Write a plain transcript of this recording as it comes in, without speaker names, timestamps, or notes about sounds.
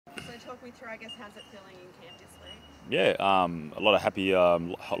talk me through, I guess, how's it feeling in camp this week? Yeah, a lot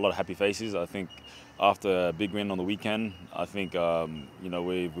of happy faces. I think after a big win on the weekend, I think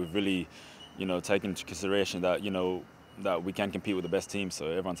we've really, taken into consideration that that we can compete with the best team. So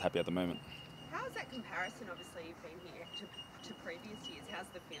everyone's happy at the moment. How's that comparison? Obviously, you've been here to previous years. How's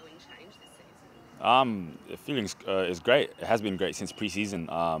the feeling changed this season? The feeling is great. It has been great since preseason.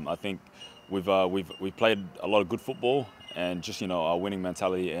 I think we've played a lot of good football, and just our winning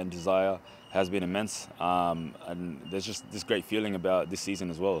mentality and desire has been immense. And there's just this great feeling about this season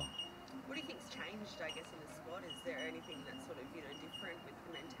as well. What do you think's changed, I guess, in the squad? Is there anything that's sort of different with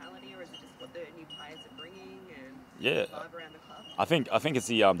the mentality, or is it just what the new players are bringing and Yeah, the vibe around the club? I think it's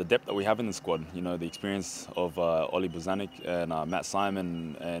the depth that we have in the squad. The experience of Oli Bozanic and Matt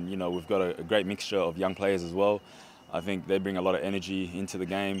Simon, and we've got a great mixture of young players as well. I think they bring a lot of energy into the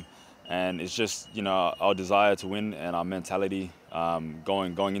game, and it's just our desire to win and our mentality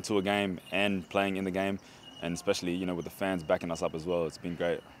going into a game and playing in the game, and especially with the fans backing us up as well. It's been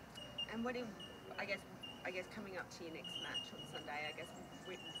great. And what do I guess coming up to your next match on Sunday?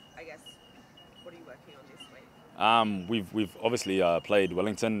 I guess what are you working on this week? We've obviously played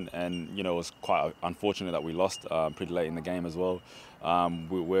Wellington, and it was quite unfortunate that we lost pretty late in the game as well.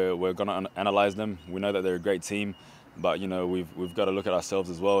 We're going to analyse them. We know that they're a great team, but we've got to look at ourselves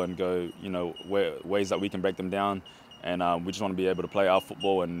as well and go ways that we can break them down, and we just want to be able to play our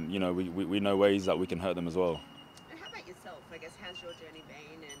football, and we know ways that we can hurt them as well. And how about yourself? I guess how's your journey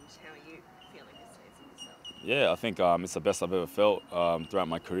been, and how are you feeling this season yourself? Yeah, I think it's the best I've ever felt throughout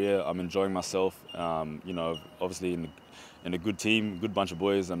my career. I'm enjoying myself. Obviously in a good team, good bunch of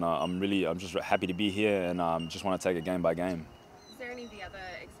boys, and I'm just happy to be here, and just want to take it game by game. Is there any of the other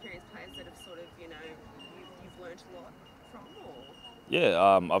experienced players that have sort of you've learnt a lot from, or? Yeah,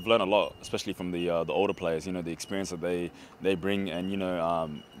 I've learned a lot, especially from the older players. The experience that they bring, and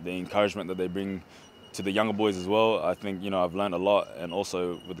the encouragement that they bring to the younger boys as well. I think I've learned a lot, and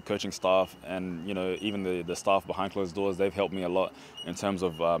also with the coaching staff, and even the staff behind closed doors, they've helped me a lot in terms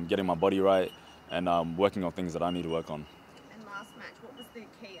of getting my body right, and working on things that I need to work on. And last match, what was the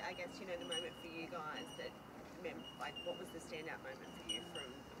key? I guess the moment for you guys that what was the standout moment for you from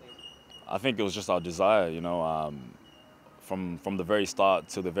the win? I think it was just our desire. From the very start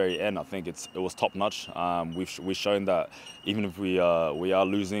to the very end, I think it was top notch. We've shown that even if we are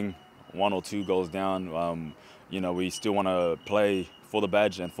losing 1 or 2 goals down, we still want to play for the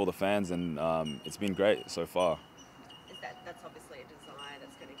badge and for the fans, and it's been great so far. That's obviously a desire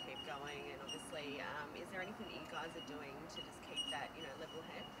that's going to keep going, and obviously, is there anything that you guys are doing to just keep that level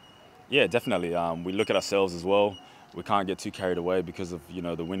head? Yeah, definitely. We look at ourselves as well. We can't get too carried away because of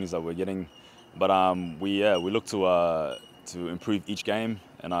the winnings that we're getting, but we look to improve each game,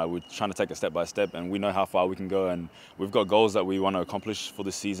 and we're trying to take it step by step, and we know how far we can go, and we've got goals that we want to accomplish for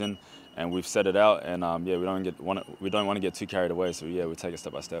this season, and we've set it out, and we don't want to get too carried away, so we take it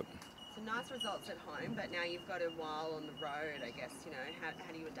step by step. So nice results at home, but now you've got a while on the road, I guess.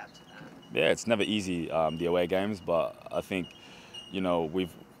 How do you adapt to that? Yeah, it's never easy, the away games, but I think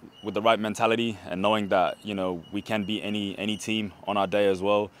with the right mentality and knowing that we can beat any team on our day as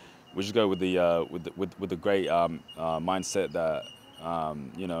well. We just go with the great mindset that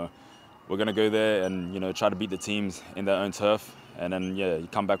we're going to go there and try to beat the teams in their own turf, and then you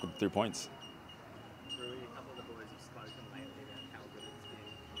come back with 3 points. Ruon, a couple of the boys have spoken lately about how good it's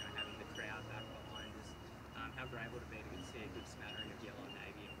been, having the crowd back behind us. How great would it be to see a good smattering of yellow and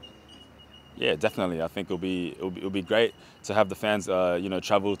navy in Wollongong this weekend? Yeah, definitely. I think it'll be great to have the fans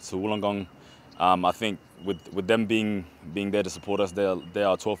travel to Wollongong. I think with them being there to support us, they're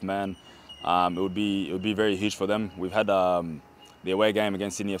our 12th man. It would be very huge for them. We've had the away game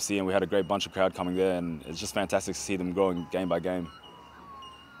against Sydney FC, and we had a great bunch of crowd coming there, and it's just fantastic to see them growing game by game.